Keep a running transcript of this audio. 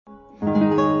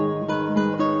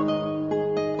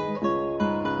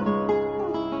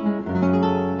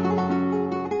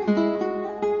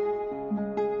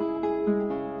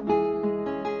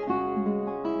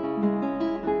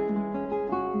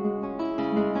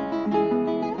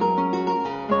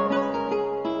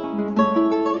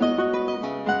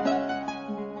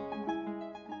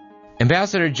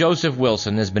Ambassador Joseph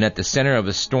Wilson has been at the center of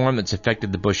a storm that's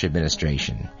affected the Bush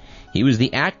administration. He was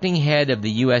the acting head of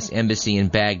the U.S. Embassy in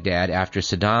Baghdad after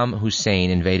Saddam Hussein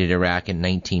invaded Iraq in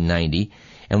 1990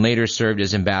 and later served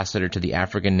as ambassador to the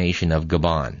African nation of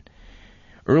Gabon.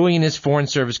 Early in his Foreign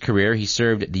Service career, he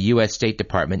served the U.S. State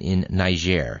Department in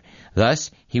Niger. Thus,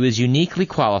 he was uniquely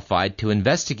qualified to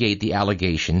investigate the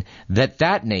allegation that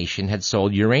that nation had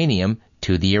sold uranium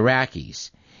to the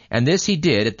Iraqis. And this he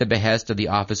did at the behest of the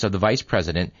Office of the Vice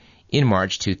President in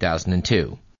March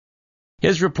 2002.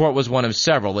 His report was one of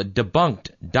several that debunked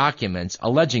documents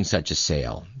alleging such a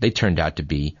sale. They turned out to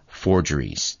be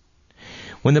forgeries.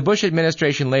 When the Bush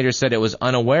administration later said it was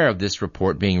unaware of this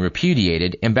report being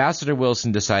repudiated, Ambassador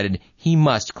Wilson decided he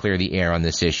must clear the air on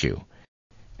this issue.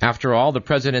 After all, the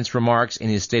President's remarks in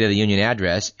his State of the Union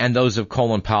address and those of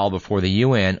Colin Powell before the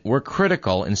UN were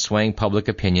critical in swaying public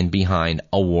opinion behind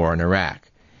a war in Iraq.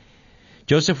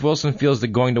 Joseph Wilson feels that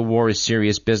going to war is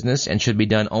serious business and should be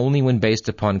done only when based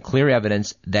upon clear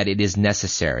evidence that it is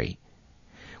necessary.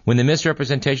 When the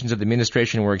misrepresentations of the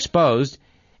administration were exposed,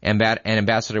 and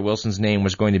Ambassador Wilson's name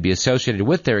was going to be associated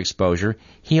with their exposure,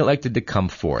 he elected to come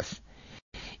forth.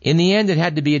 In the end, it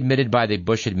had to be admitted by the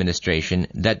Bush administration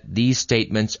that these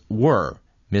statements were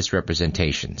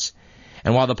misrepresentations.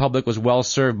 And while the public was well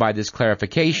served by this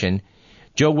clarification,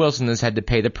 Joe Wilson has had to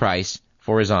pay the price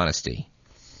for his honesty.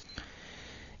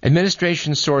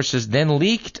 Administration sources then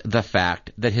leaked the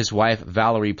fact that his wife,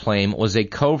 Valerie Plame, was a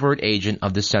covert agent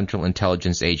of the Central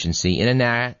Intelligence Agency in an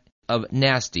act of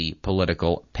nasty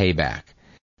political payback.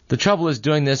 The trouble is,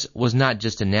 doing this was not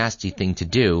just a nasty thing to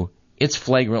do, it's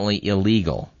flagrantly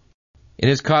illegal. It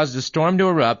has caused a storm to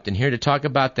erupt, and here to talk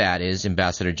about that is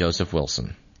Ambassador Joseph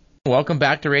Wilson. Welcome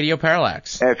back to Radio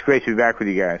Parallax. It's great to be back with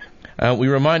you guys. We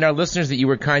remind our listeners that you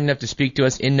were kind enough to speak to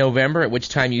us in November, at which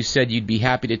time you said you'd be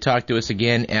happy to talk to us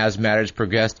again as matters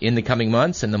progressed in the coming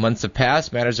months. And the months have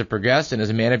passed, matters have progressed, and as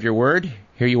a man of your word,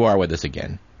 here you are with us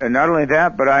again. And not only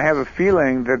that, but I have a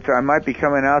feeling that I might be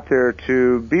coming out there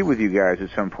to be with you guys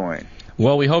at some point.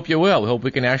 Well, we hope you will. We hope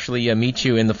we can actually meet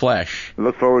you in the flesh.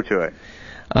 Look forward to it.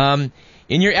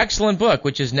 In your excellent book,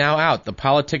 which is now out, The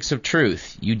Politics of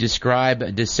Truth, you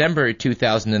describe December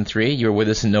 2003. You were with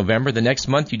us in November. The next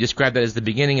month, you describe that as the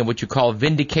beginning of what you call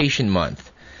Vindication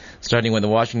Month, starting with the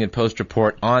Washington Post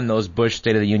report on those Bush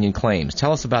State of the Union claims.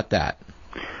 Tell us about that.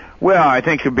 Well, I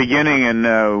think the beginning in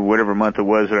whatever month it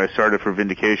was that I started for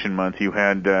Vindication Month, you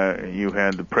had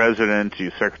the President,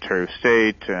 your Secretary of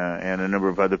State, and a number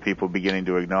of other people beginning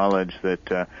to acknowledge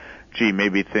that,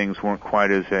 maybe things weren't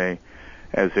quite as they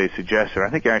suggested. I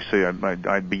think actually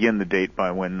I'd begin the date by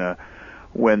when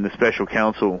the special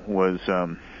counsel was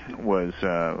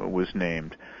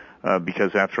named,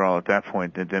 because after all, at that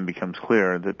point, it then becomes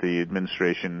clear that the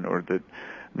administration or that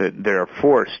they are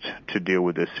forced to deal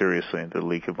with this seriously, the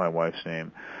leak of my wife's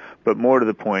name. But more to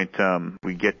the point,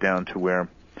 we get down to where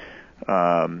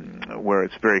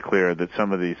it's very clear that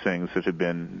some of these things that have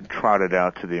been trotted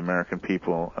out to the American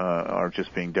people are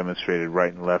just being demonstrated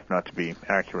right and left not to be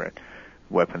accurate.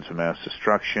 Weapons of mass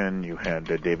destruction. You had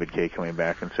David Kaye coming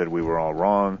back and said we were all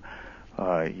wrong.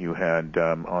 You had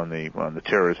on the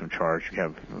terrorism charge, you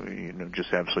have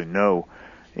just absolutely no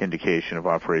indication of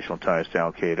operational ties to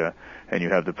Al Qaeda, and you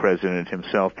have the president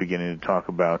himself beginning to talk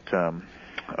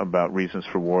about reasons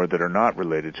for war that are not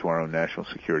related to our own national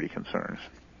security concerns.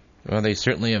 Well, they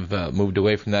certainly have moved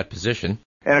away from that position.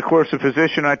 And of course, the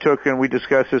position I took, and we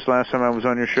discussed this last time I was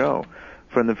on your show,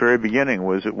 from the very beginning,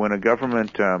 was that when a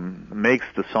government makes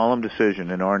the solemn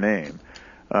decision in our name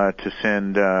to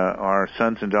send our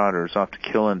sons and daughters off to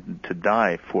kill and to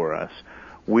die for us,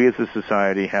 we as a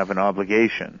society have an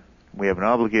obligation. We have an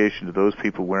obligation to those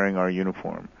people wearing our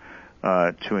uniform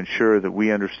to ensure that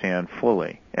we understand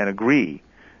fully and agree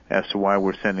as to why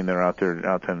we're sending them out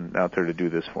there to do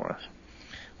this for us.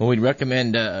 Well, we'd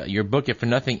recommend your book, if for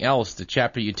nothing else, the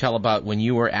chapter you tell about when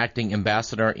you were acting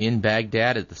ambassador in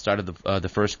Baghdad at the start of the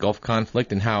first Gulf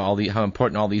conflict, and how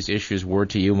important all these issues were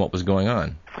to you and what was going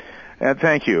on.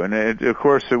 Thank you. And of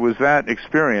course, it was that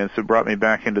experience that brought me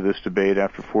back into this debate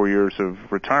after 4 years of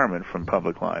retirement from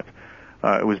public life.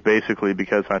 It was basically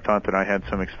because I thought that I had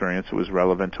some experience that was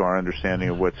relevant to our understanding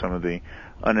of what some of the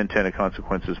unintended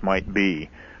consequences might be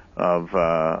of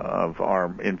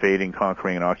our invading,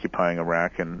 conquering, and occupying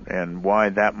Iraq, and why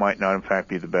that might not, in fact,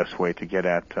 be the best way to get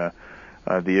at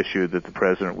the issue that the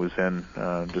president was then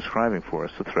describing for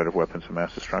us, the threat of weapons of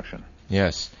mass destruction.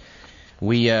 Yes.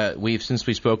 We've since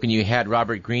we've spoken, you had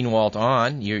Robert Greenwald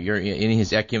on. You're in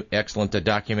his excellent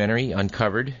documentary,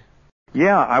 Uncovered.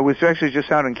 Yeah, I was actually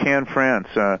just out in Cannes, France,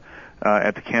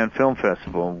 at the Cannes Film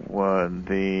Festival.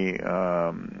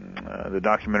 the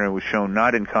documentary was shown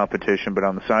not in competition, but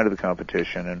on the side of the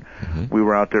competition, and we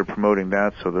were out there promoting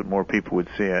that so that more people would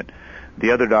see it.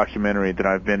 The other documentary that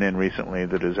I've been in recently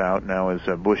that is out now is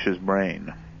Bush's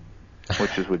Brain,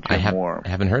 which is with Jim Moore. I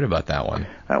haven't heard about that one.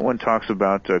 That one talks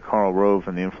about Karl Rove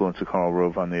and the influence of Karl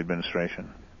Rove on the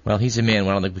administration. Well, he's a man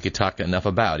I don't think we could talk enough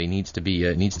about. He needs to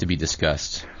be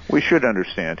discussed. We should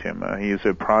understand him. He is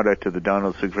a product of the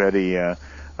Donald Segretti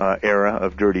era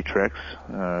of dirty tricks.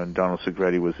 Donald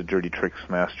Segretti was a dirty tricks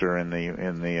master in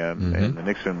the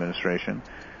Nixon administration.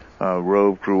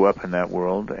 Rove grew up in that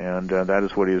world, and that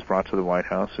is what he has brought to the White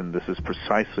House. And this is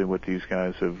precisely what these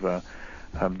guys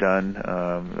have done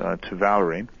to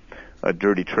Valerie, a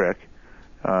dirty trick,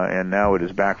 and now it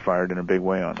has backfired in a big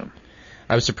way on them.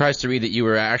 I was surprised to read that you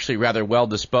were actually rather well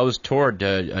disposed toward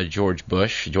George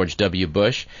W.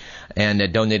 Bush,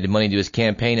 and donated money to his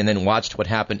campaign, and then watched what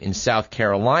happened in South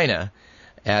Carolina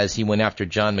as he went after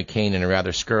John McCain in a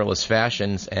rather scurrilous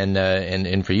fashion,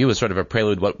 and for you was sort of a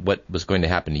prelude what was going to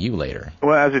happen to you later.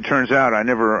 Well, as it turns out, I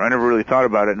never really thought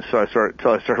about it until I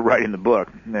started writing the book,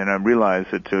 and I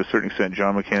realized that to a certain extent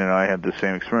John McCain and I had the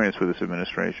same experience with this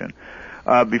administration.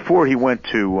 Before he went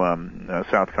to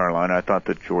South Carolina, I thought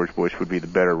that George Bush would be the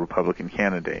better Republican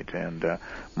candidate, and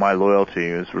my loyalty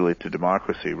is really to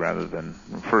democracy rather than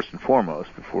first and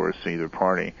foremost before it's to either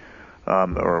party,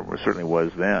 or certainly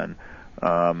was then.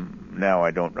 Now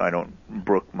I don't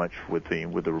brook much with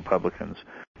the Republicans.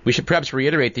 We should perhaps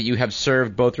reiterate that you have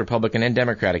served both Republican and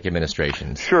Democratic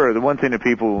administrations. Sure. The one thing that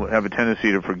people have a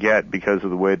tendency to forget because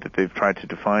of the way that they've tried to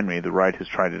define me, the right has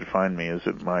tried to define me, is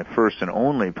that my first and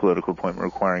only political appointment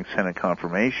requiring Senate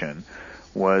confirmation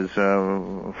was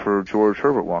for George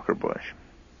Herbert Walker Bush.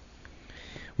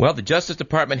 Well, the Justice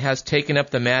Department has taken up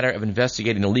the matter of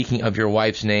investigating the leaking of your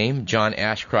wife's name. John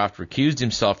Ashcroft recused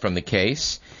himself from the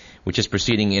case, which is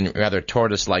proceeding in rather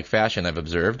tortoise-like fashion, I've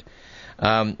observed.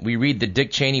 We read that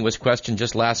Dick Cheney was questioned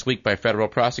just last week by federal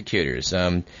prosecutors.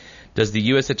 Does the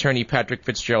U.S. Attorney Patrick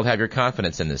Fitzgerald have your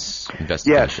confidence in this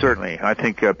investigation? Yes, certainly. I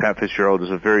think Pat Fitzgerald is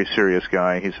a very serious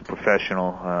guy. He's a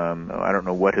professional. I don't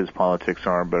know what his politics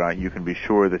are, but you can be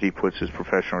sure that he puts his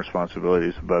professional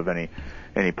responsibilities above any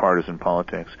partisan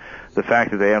politics. The fact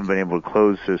that they haven't been able to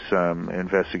close this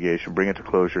investigation, bring it to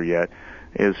closure yet,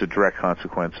 is a direct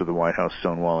consequence of the White House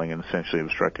stonewalling and essentially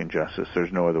obstructing justice.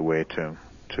 There's no other way to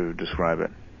describe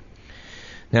it.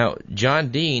 Now, John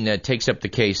Dean takes up the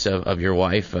case of your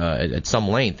wife at some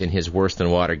length in his Worse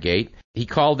Than Watergate. He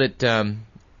called it, the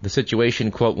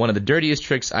situation, quote, one of the dirtiest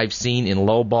tricks I've seen in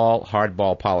low-ball,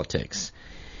 hardball politics.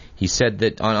 He said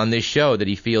that on this show that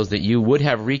he feels that you would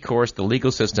have recourse to the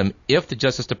legal system if the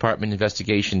Justice Department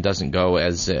investigation doesn't go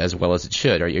as well as it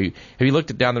should. Have you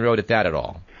looked down the road at that at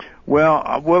all?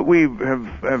 Well, what we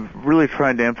have really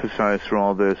tried to emphasize through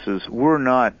all this is we're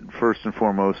not, first and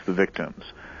foremost, the victims.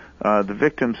 The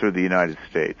victims are the United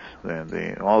States,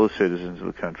 all the citizens of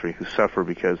the country who suffer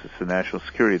because it's the national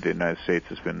security of the United States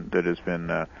has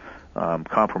been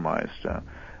compromised.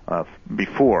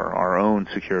 Before our own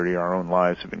security, our own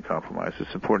lives have been compromised.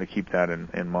 It's important to keep that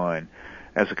in mind.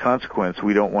 As a consequence,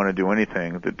 we don't want to do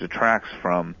anything that detracts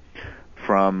from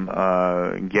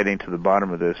getting to the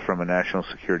bottom of this from a national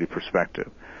security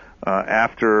perspective.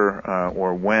 After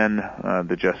or when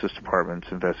the Justice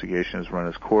Department's investigation has run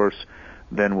its course,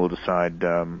 then we'll decide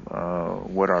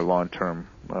what our long-term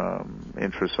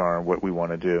interests are and what we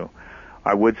want to do.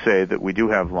 I would say that we do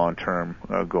have long-term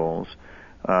goals,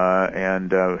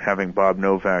 and having Bob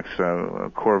Novak's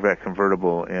Corvette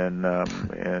convertible in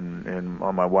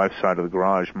on my wife's side of the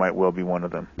garage might well be one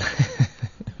of them.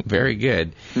 Very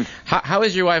good. How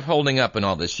is your wife holding up in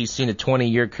all this? She's seen a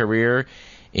 20-year career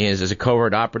as a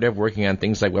covert operative working on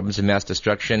things like weapons of mass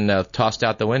destruction tossed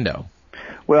out the window.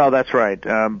 Well, that's right.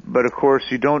 But, of course,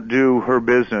 you don't do her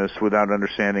business without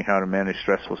understanding how to manage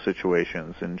stressful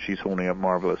situations, and she's holding up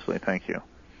marvelously. Thank you.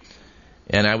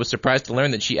 And I was surprised to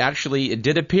learn that she actually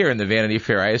did appear in the Vanity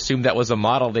Fair. I assumed that was a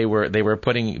model they were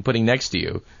putting next to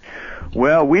you.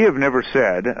 Well, we have never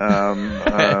said,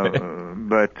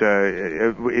 but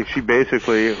if she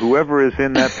basically, whoever is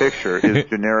in that picture is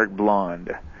generic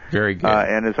blonde. Very good.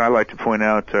 And as I like to point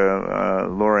out,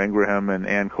 Laura Ingraham and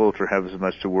Ann Coulter have as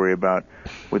much to worry about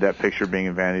with that picture being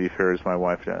in Vanity Fair as my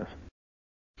wife does.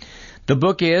 The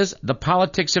book is The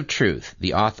Politics of Truth.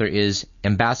 The author is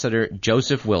Ambassador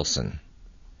Joseph Wilson.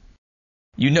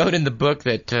 You note in the book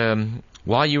that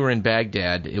while you were in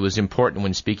Baghdad, it was important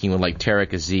when speaking with like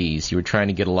Tariq Aziz, you were trying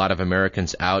to get a lot of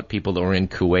Americans out, people that were in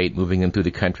Kuwait, moving them through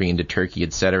the country into Turkey,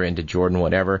 etc., into Jordan,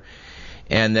 whatever,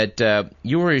 and that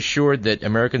you were assured that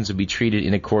Americans would be treated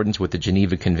in accordance with the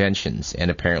Geneva Conventions, and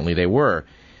apparently they were.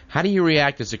 How do you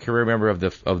react as a career member of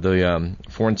the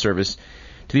Foreign Service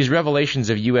to these revelations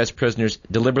of U.S. prisoners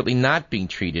deliberately not being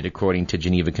treated according to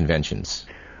Geneva Conventions?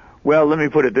 Well, let me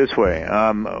put it this way.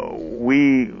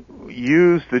 We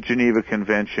use the Geneva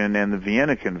Convention and the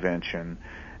Vienna Convention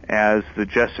as the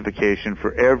justification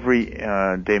for every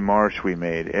démarche we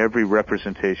made, every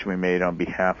representation we made on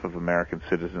behalf of American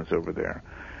citizens over there.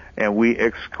 And we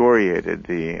excoriated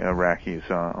the Iraqis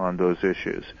on those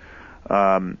issues.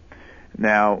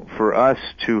 Now, for us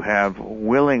to have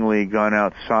willingly gone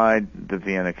outside the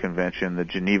Vienna Convention, the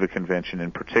Geneva Convention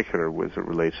in particular, as it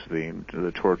relates to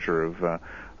the torture of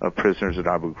prisoners at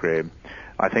Abu Ghraib,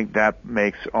 I think that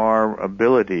makes our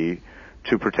ability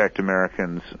to protect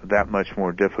Americans that much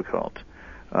more difficult.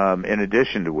 In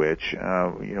addition to which,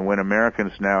 when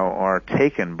Americans now are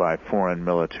taken by foreign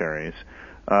militaries,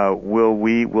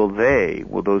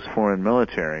 will those foreign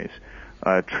militaries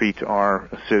treat our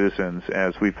citizens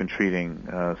as we've been treating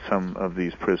some of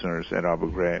these prisoners at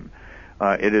Abu Ghraib?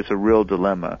 It is a real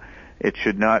dilemma. It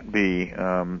should not be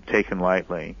taken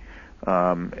lightly.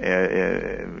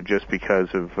 Just because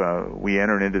of we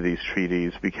entered into these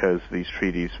treaties because these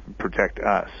treaties protect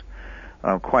us.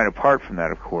 Quite apart from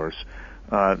that, of course,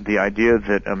 the idea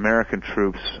that American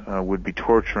troops would be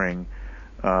torturing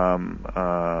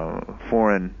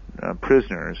foreign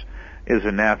prisoners is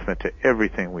anathema to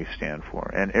everything we stand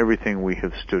for and everything we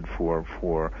have stood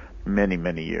for many,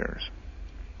 many years.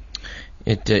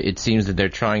 It seems that they're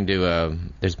trying to.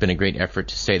 There's been a great effort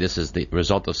to say this is the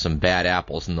result of some bad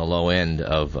apples in the low end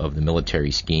of the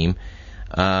military scheme,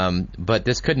 but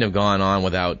this couldn't have gone on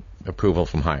without approval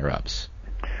from higher ups.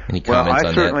 Any comments on that?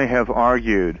 Well, I certainly have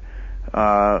argued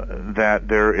that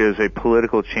there is a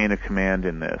political chain of command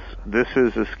in this. This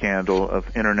is a scandal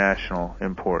of international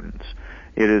importance.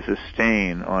 It is a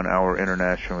stain on our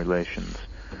international relations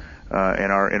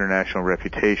and our international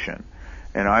reputation.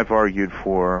 And I've argued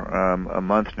for a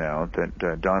month now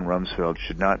that Don Rumsfeld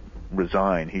should not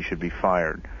resign. He should be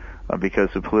fired because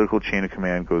the political chain of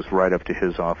command goes right up to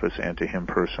his office and to him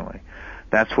personally.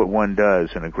 That's what one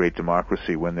does in a great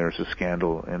democracy when there's a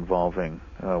scandal involving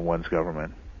one's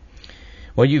government.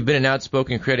 Well, you've been an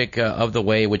outspoken critic of the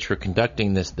way in which we're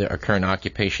conducting our current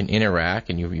occupation in Iraq,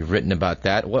 and you've written about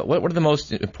that. What are the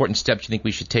most important steps you think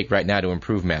we should take right now to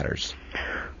improve matters?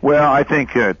 Well, I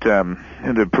think that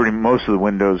most of the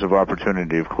windows of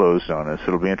opportunity have closed on us.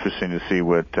 It'll be interesting to see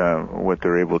what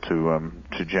they're able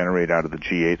to generate out of the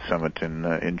G8 summit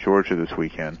in Georgia this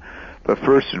weekend. But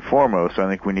first and foremost, I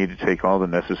think we need to take all the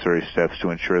necessary steps to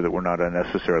ensure that we're not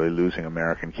unnecessarily losing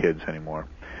American kids anymore.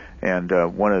 And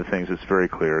one of the things that's very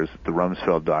clear is that the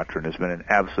Rumsfeld doctrine has been an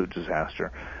absolute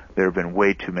disaster. There have been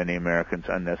way too many Americans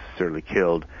unnecessarily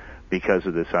killed because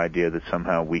of this idea that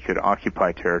somehow we could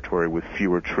occupy territory with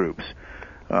fewer troops.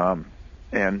 And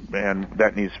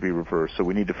that needs to be reversed. So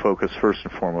we need to focus first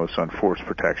and foremost on force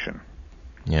protection.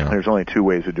 Yeah. There's only two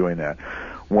ways of doing that.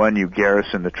 One, you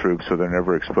garrison the troops so they're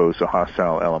never exposed to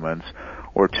hostile elements.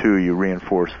 Or two, you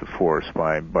reinforce the force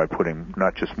by putting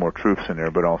not just more troops in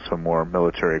there, but also more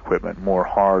military equipment, more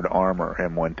hard armor,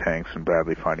 M1 tanks and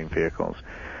Bradley fighting vehicles.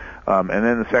 And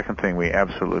then the second thing we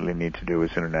absolutely need to do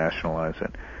is internationalize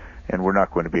it. And we're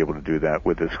not going to be able to do that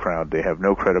with this crowd. They have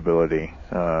no credibility,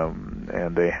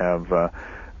 and they have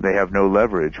no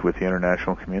leverage with the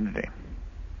international community.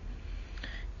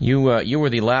 You were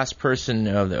the last person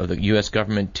of the U.S.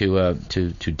 government to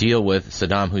deal with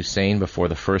Saddam Hussein before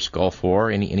the first Gulf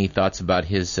War. Any thoughts about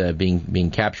his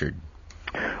being captured?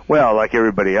 Well, like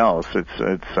everybody else,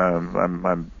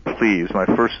 I'm pleased. My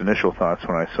first initial thoughts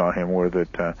when I saw him were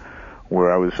that.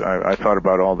 I thought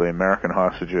about all the American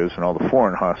hostages and all the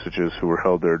foreign hostages who were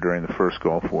held there during the first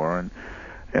Gulf War,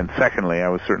 and secondly, I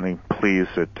was certainly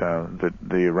pleased that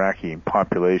the Iraqi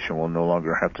population will no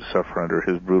longer have to suffer under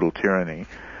his brutal tyranny.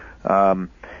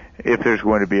 If there's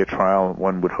going to be a trial,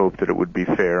 one would hope that it would be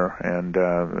fair and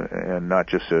not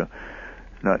just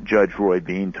not Judge Roy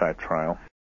Bean type trial.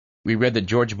 We read that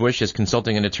George Bush is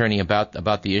consulting an attorney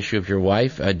about the issue of your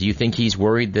wife. Do you think he's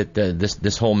worried that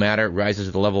this whole matter rises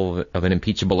to the level of an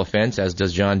impeachable offense, as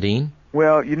does John Dean?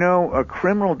 Well, a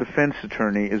criminal defense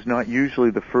attorney is not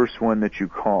usually the first one that you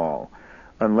call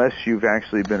unless you've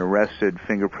actually been arrested,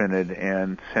 fingerprinted,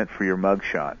 and sent for your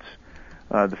mugshots.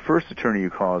 The first attorney you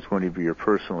call is going to be your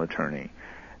personal attorney.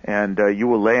 And you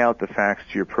will lay out the facts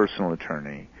to your personal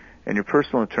attorney. And your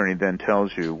personal attorney then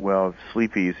tells you, well,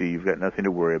 sleep easy, you've got nothing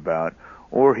to worry about.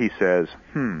 Or he says,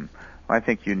 I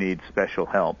think you need special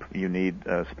help. You need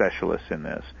specialists in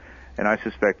this. And I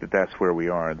suspect that that's where we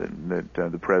are, that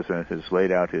the president has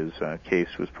laid out his case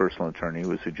to his personal attorney,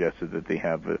 who has suggested that they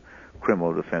have a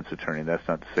criminal defense attorney. That's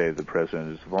not to say the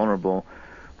president is vulnerable,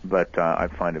 But I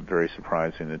find it very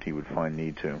surprising that he would find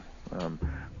need to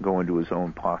go into his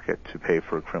own pocket to pay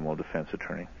for a criminal defense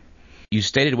attorney. You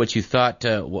stated what you thought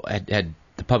had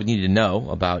the public needed to know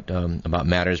about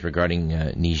matters regarding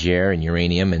Niger and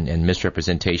uranium and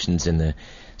misrepresentations in the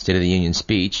State of the Union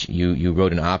speech. You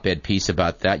wrote an op-ed piece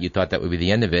about that. You thought that would be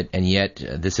the end of it, and yet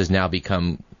this has now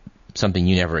become something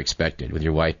you never expected, with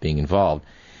your wife being involved.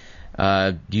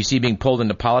 Do you see being pulled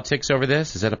into politics over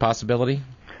this? Is that a possibility?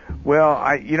 Well,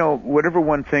 whatever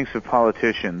one thinks of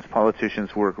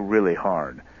politicians work really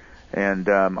hard. And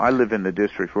I live in the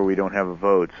district where we don't have a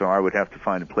vote, so I would have to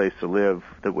find a place to live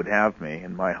that would have me.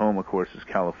 And my home, of course, is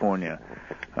California.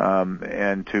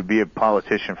 And to be a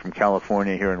politician from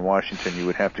California here in Washington, you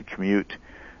would have to commute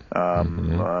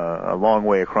a long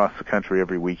way across the country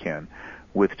every weekend.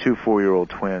 With 2 4-year-old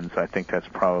twins, I think that's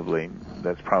probably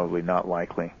not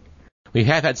likely. We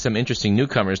have had some interesting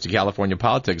newcomers to California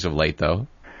politics of late, though.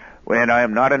 And I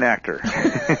am not an actor.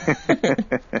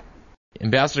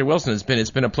 Ambassador Wilson,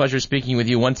 it's been a pleasure speaking with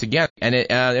you once again. And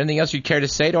anything else you'd care to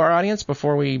say to our audience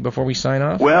before we sign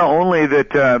off? Well, only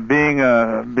that being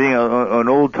an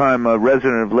old time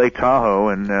resident of Lake Tahoe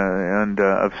and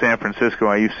of San Francisco,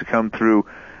 I used to come through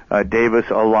Davis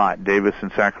a lot. Davis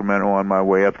and Sacramento on my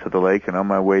way up to the lake and on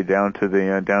my way down to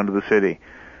the city.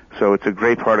 So it's a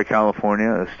great part of California,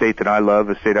 a state that I love,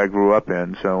 a state I grew up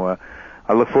in. So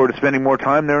I look forward to spending more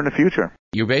time there in the future.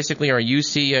 You basically are a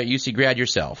UC grad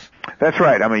yourself. That's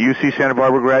right. I'm a UC Santa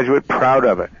Barbara graduate, proud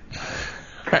of it.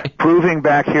 Right. Proving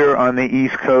back here on the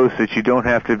East Coast that you don't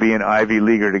have to be an Ivy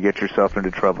Leaguer to get yourself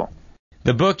into trouble.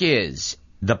 The book is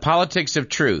The Politics of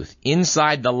Truth,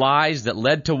 Inside the Lies That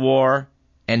Led to War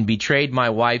and Betrayed My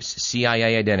Wife's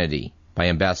CIA Identity, by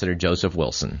Ambassador Joseph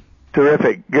Wilson.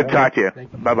 Terrific. Good to talk to you.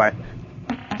 Bye-bye.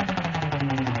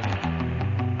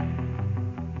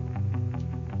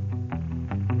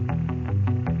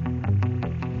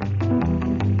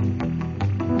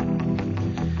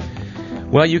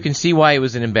 Well, you can see why he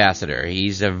was an ambassador.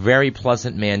 He's a very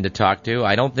pleasant man to talk to.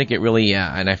 I don't think it really,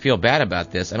 and I feel bad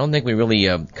about this, I don't think we really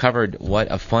covered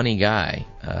what a funny guy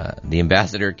the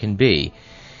ambassador can be.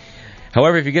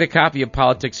 However, if you get a copy of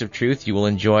Politics of Truth, you will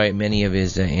enjoy many of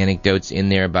his anecdotes in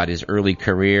there about his early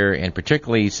career, and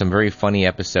particularly some very funny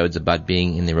episodes about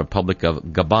being in the Republic of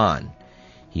Gabon.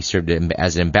 He served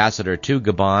as an ambassador to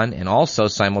Gabon and also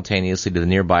simultaneously to the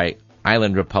nearby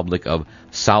island republic of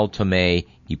Sao Tome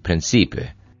y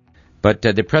Principe. But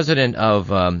the president of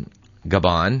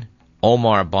Gabon,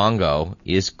 Omar Bongo,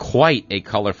 is quite a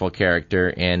colorful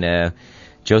character, and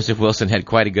Joseph Wilson had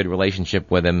quite a good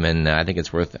relationship with him, and I think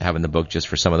it's worth having the book just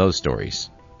for some of those stories.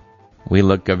 We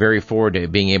look very forward to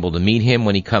being able to meet him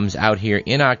when he comes out here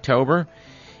in October,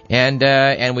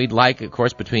 and we'd like, of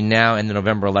course, between now and the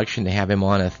November election to have him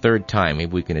on a third time.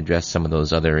 Maybe we can address some of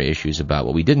those other issues about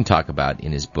what we didn't talk about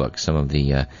in his book, some of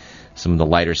the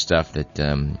lighter stuff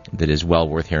that is well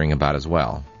worth hearing about as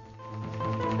well.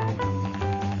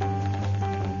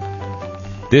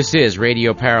 This is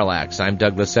Radio Parallax. I'm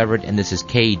Douglas Everett, and this is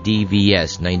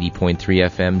KDVS 90.3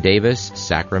 FM Davis,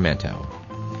 Sacramento.